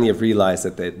finally have realized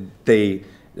that they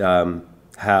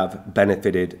have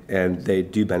benefited, and they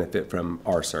do benefit from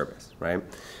our service, right?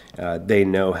 They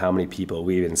know how many people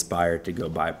we've inspired to go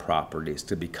buy properties,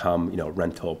 to become,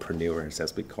 rentalpreneurs,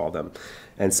 as we call them.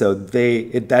 And so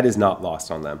that is not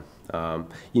lost on them.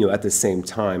 At the same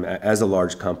time, as a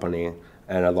large company,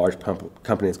 and a large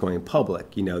company that's going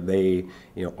public, they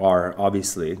are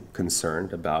obviously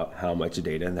concerned about how much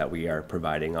data that we are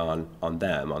providing on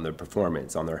them, on their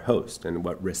performance, on their host, and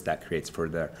what risk that creates for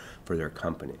their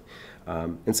company.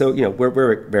 And so we're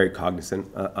very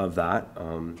cognizant of that.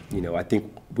 I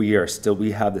think we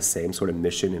have the same sort of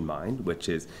mission in mind, which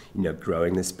is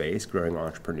growing the space, growing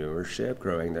entrepreneurship,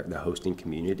 growing the hosting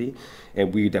community,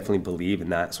 and we definitely believe in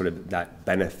that sort of that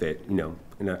benefit, on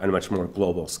a much more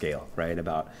global scale, right?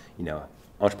 About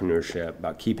entrepreneurship,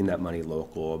 about keeping that money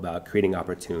local, about creating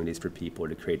opportunities for people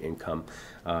to create income.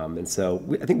 And so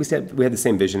I think we had the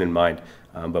same vision in mind,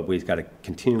 but we've got to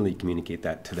continually communicate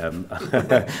that to them.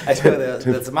 I feel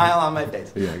the smile on my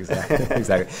face. Yeah,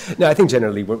 exactly. No, I think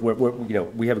generally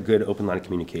we have a good open line of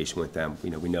communication with them. We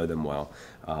know them well,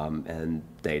 and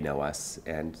they know us.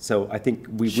 And so I think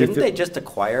shouldn't they just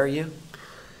acquire you?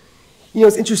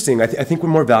 It's interesting. I think we're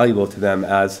more valuable to them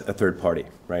as a third party,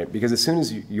 right? Because as soon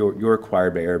as you're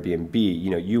acquired by Airbnb,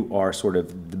 you are sort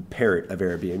of the parrot of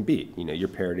Airbnb. You're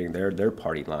parroting their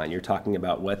party line. You're talking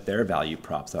about what their value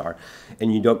props are,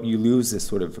 and you lose this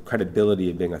sort of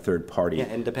credibility of being a third party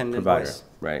independent provider. Voice.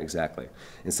 Right, exactly.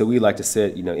 And so we like to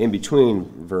sit, in between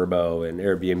Vrbo and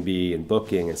Airbnb and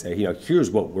Booking and say,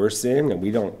 here's what we're seeing, and we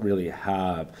don't really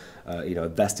have, a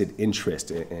vested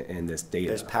interest in this data.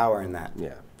 There's power in that.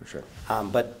 Yeah, for sure.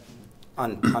 But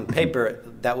on paper,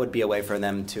 that would be a way for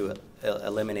them to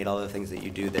eliminate all the things that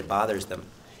you do that bothers them.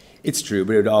 It's true,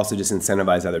 but it would also just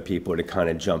incentivize other people to kind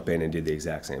of jump in and do the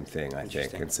exact same thing, I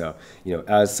think. And so,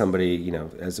 as somebody,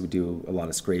 as we do a lot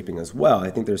of scraping as well, I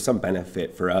think there's some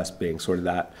benefit for us being sort of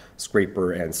that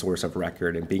scraper and source of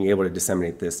record and being able to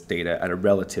disseminate this data at a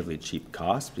relatively cheap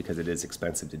cost, because it is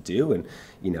expensive to do. And,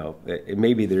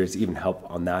 maybe there's even help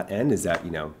on that end, is that,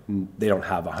 they don't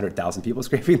have 100,000 people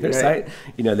scraping their site.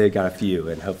 They've got a few,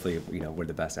 and hopefully, we're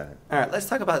the best at it. All right, let's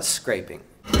talk about scraping.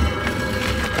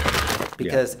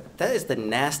 Because that is the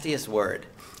nastiest word.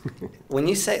 When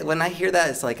I hear that,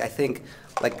 it's like I think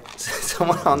like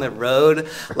someone on the road,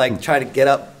 like trying to get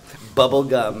up bubble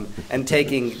gum and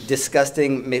taking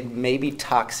disgusting, maybe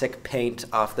toxic paint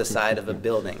off the side of a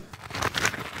building.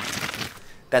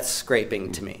 That's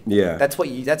scraping to me. Yeah.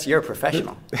 That's your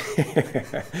professional.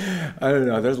 I don't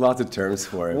know. There's lots of terms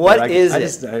for it. What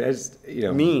is it? I just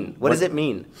mean? What does it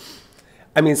mean?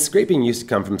 I mean, scraping used to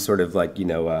come from sort of like,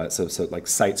 so like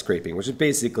site scraping, which is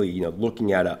basically,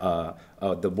 looking at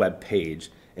the web page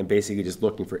and basically just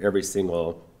looking for every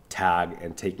single tag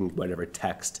and taking whatever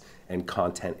text and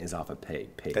content is off a page.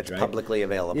 That's right? Publicly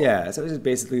available. Yeah, so it's just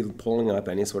basically pulling up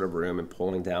any sort of room and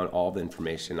pulling down all the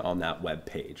information on that web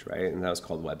page, right? And that was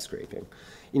called web scraping.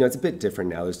 It's a bit different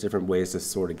now. There's different ways to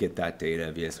sort of get that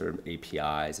data via sort of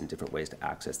APIs and different ways to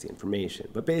access the information.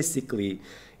 But basically,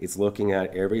 it's looking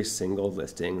at every single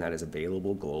listing that is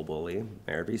available globally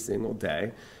every single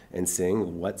day and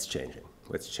seeing what's changing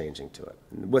to it.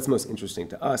 And what's most interesting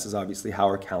to us is obviously how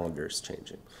our calendar is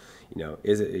changing.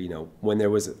 Is it, when there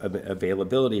was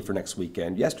availability for next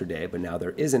weekend yesterday, but now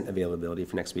there isn't availability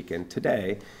for next weekend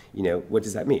today, what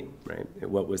does that mean, right?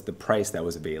 What was the price that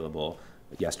was available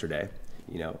yesterday?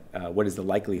 What is the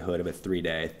likelihood of a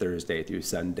 3-day, Thursday through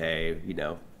Sunday,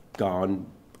 gone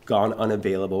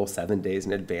unavailable 7 days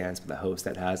in advance with a host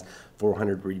that has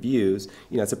 400 reviews?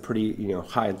 It's a pretty,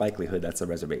 high likelihood that's a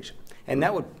reservation. And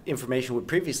that information would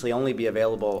previously only be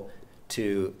available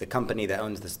to the company that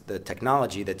owns the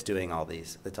technology that's doing all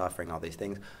these, that's offering all these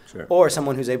things, sure. Or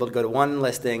someone who's able to go to one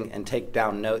listing and take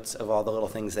down notes of all the little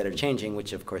things that are changing,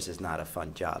 which of course is not a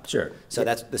fun job. Sure. So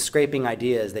that's the scraping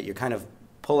idea, is that you're kind of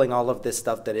pulling all of this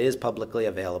stuff that is publicly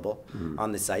available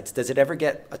on the sites. Does it ever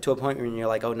get to a point when you're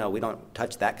like, oh no, we don't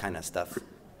touch that kind of stuff?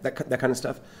 That kind of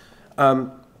stuff?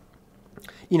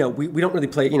 We don't really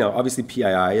play, obviously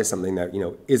PII is something that,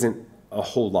 isn't a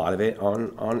whole lot of it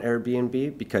on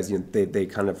Airbnb because they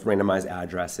kind of randomize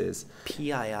addresses.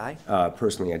 PII?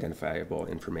 Personally identifiable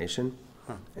information.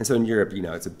 And so in Europe,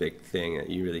 it's a big thing that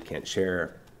you really can't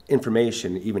share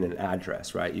information, even an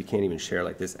address, right? You can't even share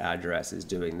like this address is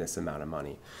doing this amount of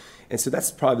money. And so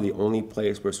that's probably the only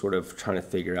place we're sort of trying to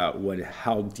figure out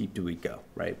how deep do we go,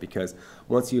 right? Because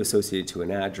once you associate it to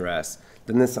an address,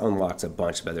 then this unlocks a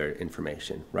bunch of other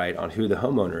information, right? On who the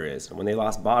homeowner is and when they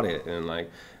last bought it.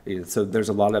 And so there's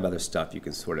a lot of other stuff you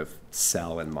can sort of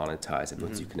sell and monetize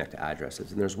once you connect to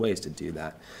addresses. And there's ways to do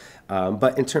that.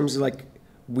 But in terms of like,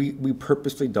 we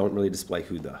purposely don't really display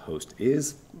who the host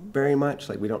is very much.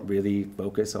 Like we don't really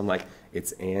focus on like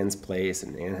it's Anne's place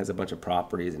and Anne has a bunch of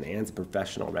properties and Anne's a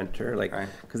professional renter, like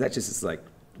because that just is like,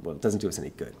 well, it doesn't do us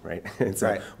any good, right? And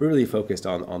so we're really focused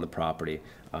on the property.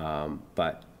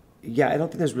 But yeah, I don't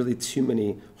think there's really too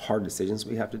many hard decisions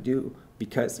we have to do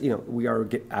because we are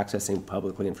accessing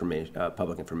public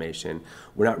information.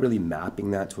 We're not really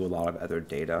mapping that to a lot of other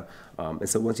data, and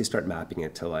so once you start mapping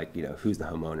it to like who's the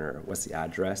homeowner, what's the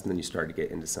address, and then you start to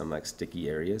get into some like sticky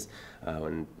areas,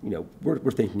 and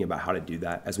we're thinking about how to do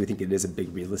that as we think it is a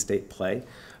big real estate play.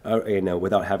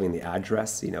 Without having the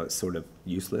address, it's sort of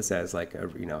useless as like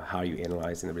how are you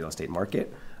analyzing the real estate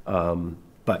market.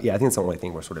 But yeah, I think it's the only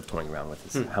thing we're sort of toying around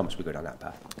with is how much we go down that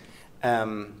path.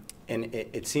 And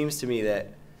it seems to me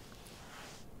that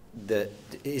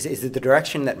is it the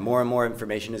direction that more and more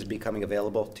information is becoming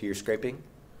available to your scraping?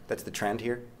 That's the trend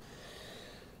here?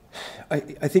 I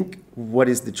think what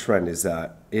is the trend is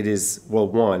that it is, well,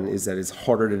 one is that it's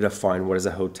harder to define what is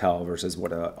a hotel versus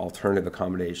what an alternative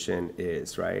accommodation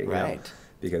is, right? Right.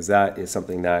 Because that is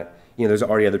something that, there's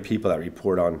already other people that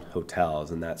report on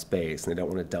hotels in that space and they don't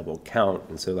want to double count.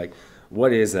 And so like,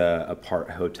 what is a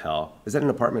part hotel? Is that an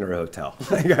apartment or a hotel?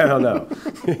 I don't know.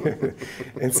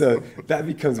 And so that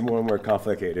becomes more and more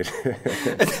complicated.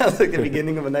 It sounds like the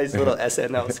beginning of a nice little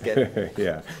SNL skit.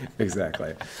 Yeah,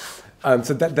 exactly.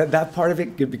 So that part of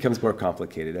it becomes more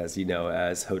complicated, as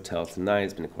as Hotel Tonight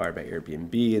has been acquired by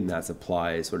Airbnb, and that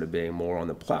supply is sort of being more on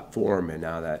the platform. And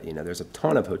now that there's a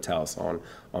ton of hotels on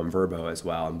Vrbo as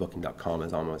well, and Booking.com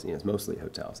is almost it's mostly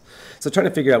hotels. So trying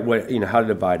to figure out what how to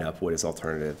divide up what is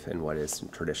alternative and what is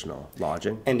traditional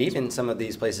lodging. And even some of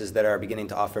these places that are beginning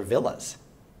to offer villas.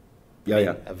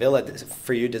 Yeah. A villa,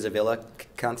 for you, does a villa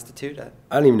constitute a...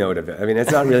 I don't even know what a villa,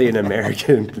 it's not really an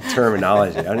American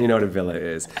terminology. I don't even know what a villa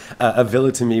is. A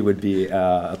villa to me would be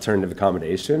alternative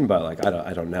accommodation, but like,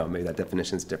 I don't know. Maybe that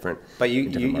definition is different. But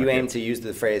you aim to use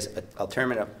the phrase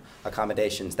alternative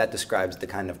accommodations. That describes the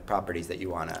kind of properties that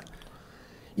you want to...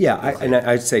 Yeah,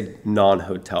 I'd say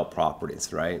non-hotel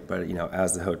properties, right? But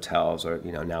as the hotels are,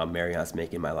 now Marriott's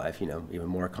making my life, even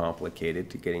more complicated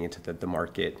to getting into the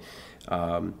market.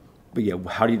 But yeah,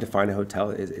 how do you define a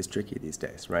hotel is tricky these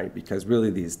days, right? Because really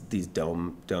these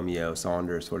Domio,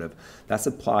 Saunders sort of, that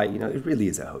supply, it really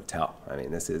is a hotel.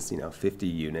 This is, 50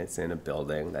 units in a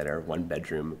building that are one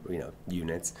bedroom,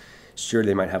 units. Sure,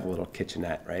 they might have a little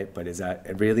kitchenette, right? But is that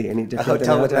really any different? A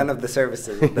hotel with none of the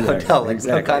services. The hotel, like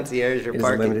exactly. No concierge or parking. It's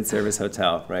a limited service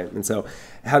hotel, right? And so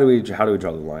how do we draw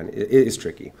the line? It is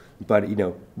tricky. But,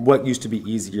 what used to be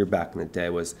easier back in the day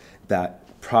was that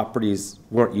properties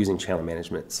weren't using channel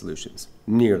management solutions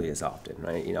nearly as often,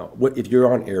 right? If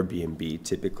you're on Airbnb,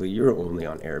 typically you're only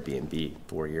on Airbnb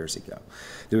 4 years ago.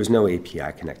 There was no API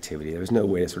connectivity. There was no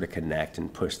way to sort of connect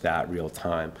and push that real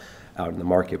time out in the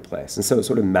marketplace. And so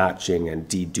sort of matching and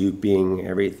deduping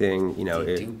everything,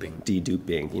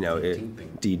 deduping.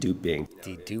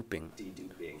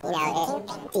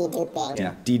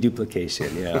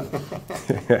 Deduplication,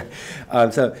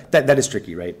 yeah. So that is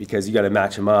tricky, right? Because you got to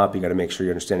match them up. You got to make sure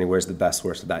you're understanding where's the best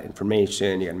source of that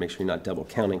information. You got to make sure you're not double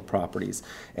counting properties.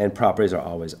 And properties are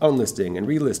always unlisting and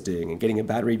relisting and getting a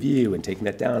bad review and taking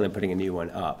that down and putting a new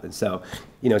one up. And so,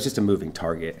 it's just a moving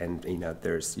target. And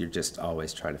you're just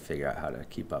always trying to figure out how to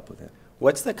keep up with it.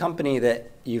 What's the company that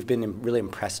you've been really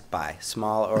impressed by,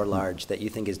 small or large, that you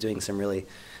think is doing some really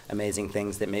amazing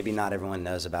things that maybe not everyone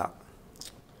knows about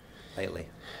lately?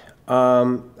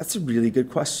 That's a really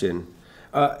good question.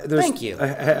 Thank you.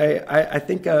 I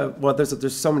think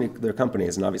there's so many other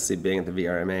companies, and obviously being at the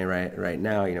VRMA right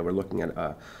now, we're looking at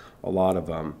a lot of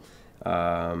them.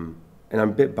 And I'm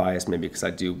a bit biased maybe because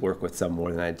I do work with some more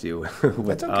than I do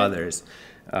with others.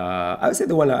 I would say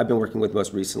the one I've been working with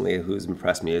most recently, who's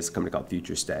impressed me, is a company called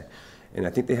Future Stay. And I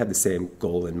think they have the same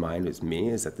goal in mind as me,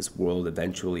 is that this world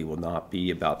eventually will not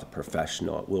be about the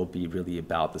professional. It will be really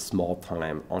about the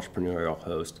small-time entrepreneurial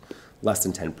host, less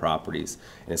than 10 properties,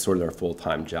 and it's sort of their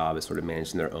full-time job is sort of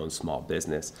managing their own small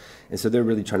business. And so they're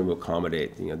really trying to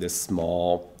accommodate, this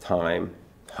small-time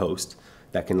host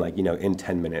that can, like, in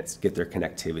 10 minutes get their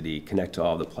connectivity, connect to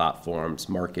all the platforms,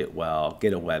 market well,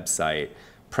 get a website,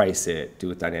 price it, do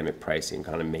with dynamic pricing,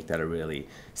 kind of make that a really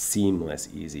seamless,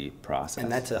 easy process.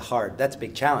 And that's a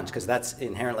big challenge, because that's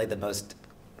inherently the most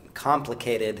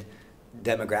complicated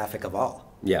demographic of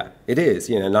all. Yeah, it is.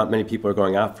 Not many people are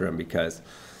going after them because,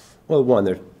 well, one,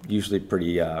 they're usually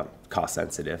pretty cost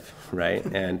sensitive, right?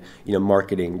 And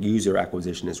marketing, user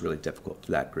acquisition is really difficult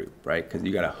for that group, right? Because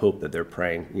you got to hope that they're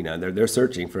praying, they're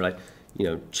searching for, like,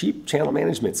 cheap channel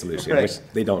management solution, right, which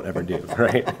they don't ever do,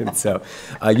 right? And so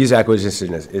user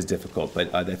acquisition is difficult,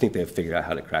 but I think they've figured out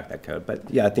how to crack that code.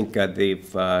 But yeah, I think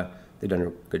they've done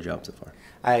a good job so far.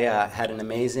 I had an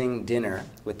amazing dinner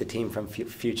with the team from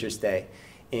Future Stay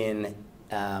in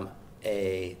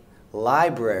a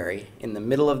library in the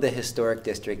middle of the historic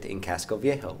district in Casco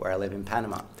Viejo, where I live in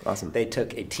Panama. Awesome. They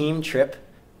took a team trip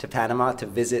to Panama to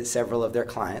visit several of their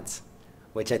clients,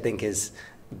 which I think is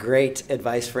great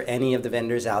advice for any of the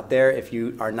vendors out there. If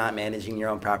you are not managing your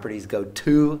own properties, go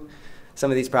to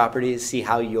some of these properties, see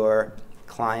how your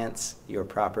clients, your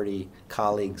property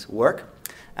colleagues work.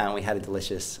 And we had a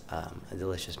delicious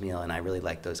meal, and I really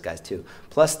like those guys too.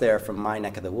 Plus, they're from my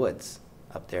neck of the woods,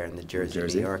 up there in the Jersey,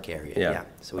 New York area. Yeah.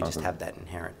 So we just have that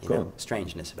inherent,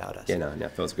 strangeness about us. Yeah, no,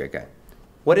 Phil's a great guy.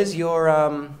 What is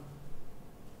your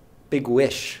big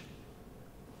wish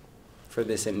for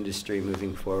this industry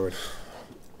moving forward?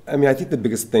 I mean, I think the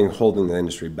biggest thing holding the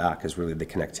industry back is really the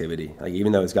connectivity. Like,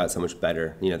 even though it's got so much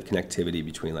better, the connectivity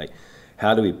between, like,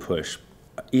 how do we push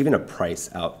even a price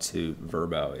out to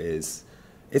Vrbo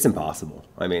it's impossible.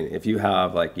 I mean, if you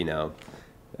have, like,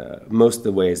 most of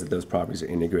the ways that those properties are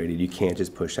integrated, you can't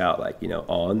just push out, like,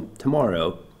 on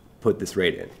tomorrow, put this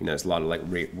rate in. There's a lot of, like,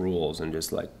 rate rules and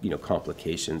just, like,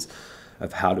 complications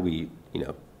of how do we,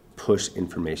 push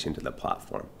information to the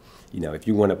platform. If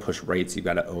you want to push rates, you've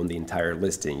got to own the entire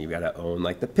listing. You've got to own,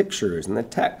 like, the pictures and the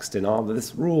text and all of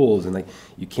this rules. And, like,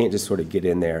 you can't just sort of get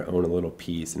in there, own a little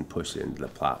piece, and push it into the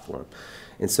platform.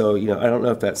 And so, I don't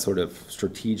know if that's sort of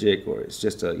strategic or it's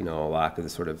just a, a lack of the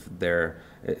sort of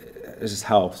it's just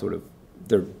how sort of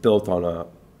they're built on a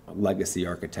legacy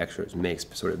architecture. It makes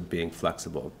sort of being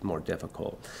flexible more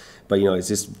difficult. But,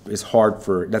 it's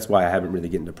hard that's why I haven't really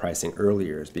gotten into pricing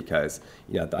earlier, is because,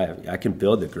 I can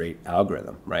build a great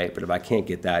algorithm, right? But if I can't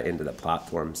get that into the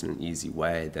platforms in an easy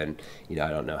way, then, I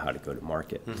don't know how to go to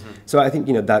market. Mm-hmm. So I think,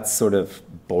 that's sort of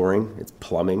boring. It's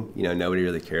plumbing. Nobody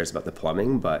really cares about the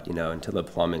plumbing, but, until the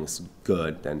plumbing's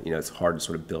good, then, it's hard to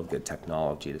sort of build good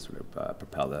technology to sort of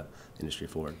propel the industry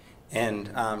forward. And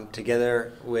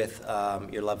together with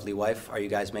your lovely wife, are you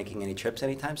guys making any trips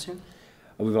anytime soon?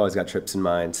 We've always got trips in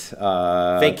mind.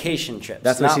 Vacation trips.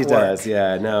 That's what she work. does.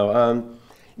 Yeah. No.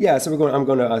 Yeah. So I'm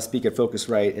going to speak at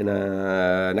Focusrite in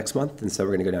next month, and so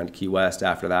we're going to go down to Key West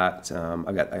after that.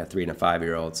 I got 3 and a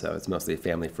 5-year-old, so it's mostly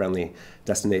family-friendly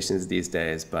destinations these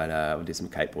days. But we'll do some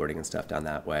kiteboarding and stuff down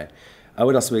that way.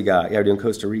 What else we got? Yeah, we're doing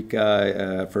Costa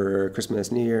Rica for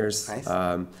Christmas, New Year's. Nice.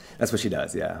 That's what she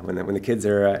does. Yeah. When the kids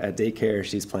are at daycare,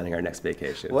 she's planning our next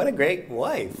vacation. What a great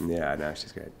wife. Yeah. No,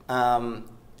 she's great.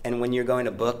 And when you're going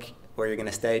to book where you're going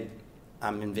to stay,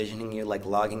 I'm envisioning you, like,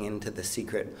 logging into the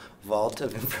secret vault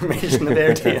of information of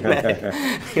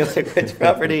Airdna. You're like, which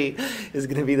property is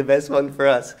going to be the best one for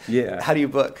us? Yeah. How do you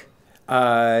book?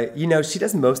 She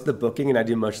does most of the booking, and I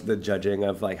do much of the judging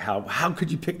of, like, how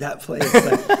could you pick that place?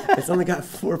 Like, it's only got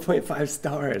 4.5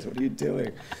 stars. What are you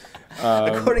doing?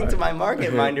 According to my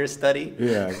Market Minder study.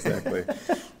 Yeah, exactly.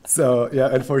 So, yeah,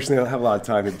 unfortunately, I don't have a lot of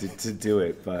time to do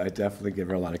it, but I definitely give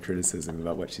her a lot of criticism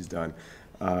about what she's done.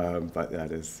 But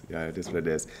it is what it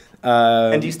is.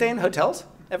 And do you stay in hotels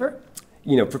ever?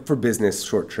 For business,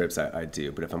 short trips, I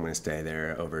do. But if I'm going to stay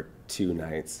there over 2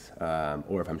 nights,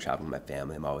 or if I'm traveling with my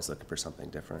family, I'm always looking for something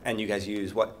different. And you guys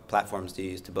what platforms do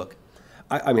you use to book?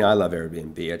 I mean, I love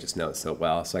Airbnb. I just know it so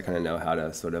well, so I kind of know how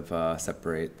to sort of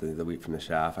separate the wheat from the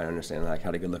chaff. I understand, like,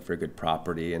 how to go look for a good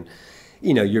property, and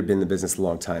you've been in the business a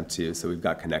long time too, so we've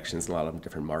got connections in a lot of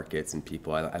different markets and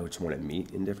people I just want to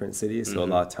meet in different cities. So a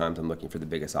lot of times I'm looking for the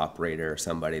biggest operator or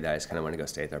somebody that I just kind of want to go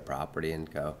stay at their property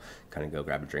and go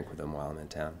grab a drink with them while I'm in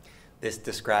town. This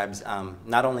describes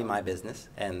not only my business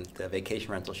and the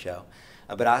vacation rental show,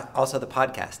 but also the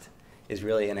podcast is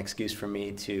really an excuse for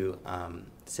me to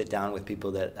sit down with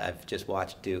people that I've just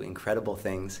watched do incredible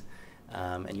things,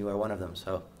 and you are one of them.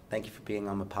 So thank you for being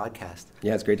on the podcast.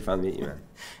 Yeah, it's great to finally meet you, man.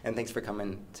 And thanks for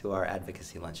coming to our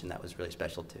advocacy luncheon. That was really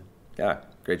special too. Yeah,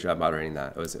 great job moderating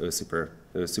that. It was super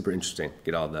interesting.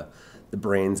 Get all the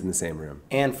brains in the same room.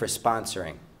 And for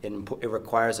sponsoring. It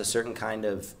requires a certain kind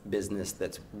of business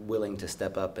that's willing to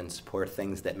step up and support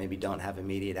things that maybe don't have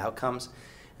immediate outcomes.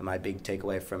 And my big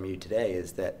takeaway from you today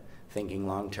is that thinking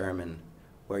long term and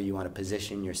where you want to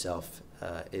position yourself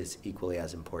is equally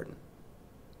as important.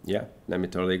 Yeah, I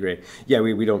mean, totally agree. Yeah,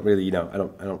 we don't really, I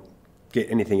don't get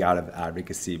anything out of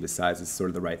advocacy besides it's sort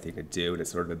of the right thing to do, and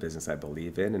it's sort of a business I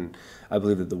believe in, and I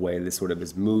believe that the way this sort of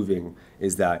is moving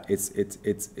is that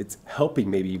it's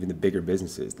helping maybe even the bigger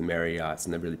businesses, the Marriotts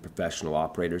and the really professional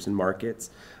operators in markets,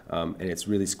 and it's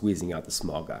really squeezing out the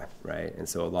small guy, right? And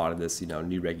so a lot of this,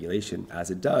 new regulation, as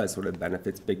it does, sort of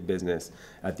benefits big business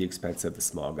at the expense of the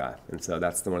small guy, and so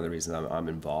that's one of the reasons I'm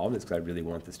involved, is because I really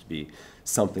want this to be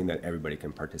something that everybody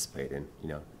can participate in,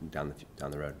 down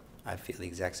the road. I feel the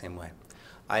exact same way.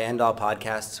 I end all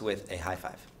podcasts with a high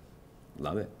five.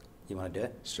 Love it. You want to do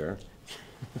it? Sure.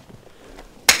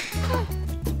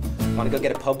 Want to go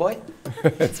get a po' boy?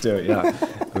 Let's do it, yeah.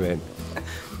 I'm in.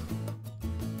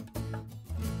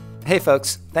 Hey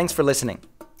folks, thanks for listening.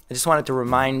 I just wanted to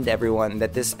remind everyone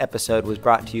that this episode was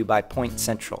brought to you by Point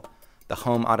Central, the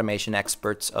home automation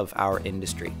experts of our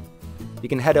industry. You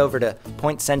can head over to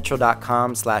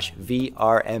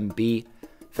pointcentral.com/VRMB,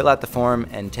 fill out the form,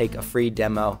 and take a free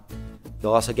demo.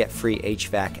 You'll also get free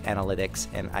HVAC analytics,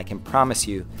 and I can promise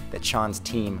you that Sean's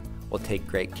team will take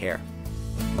great care.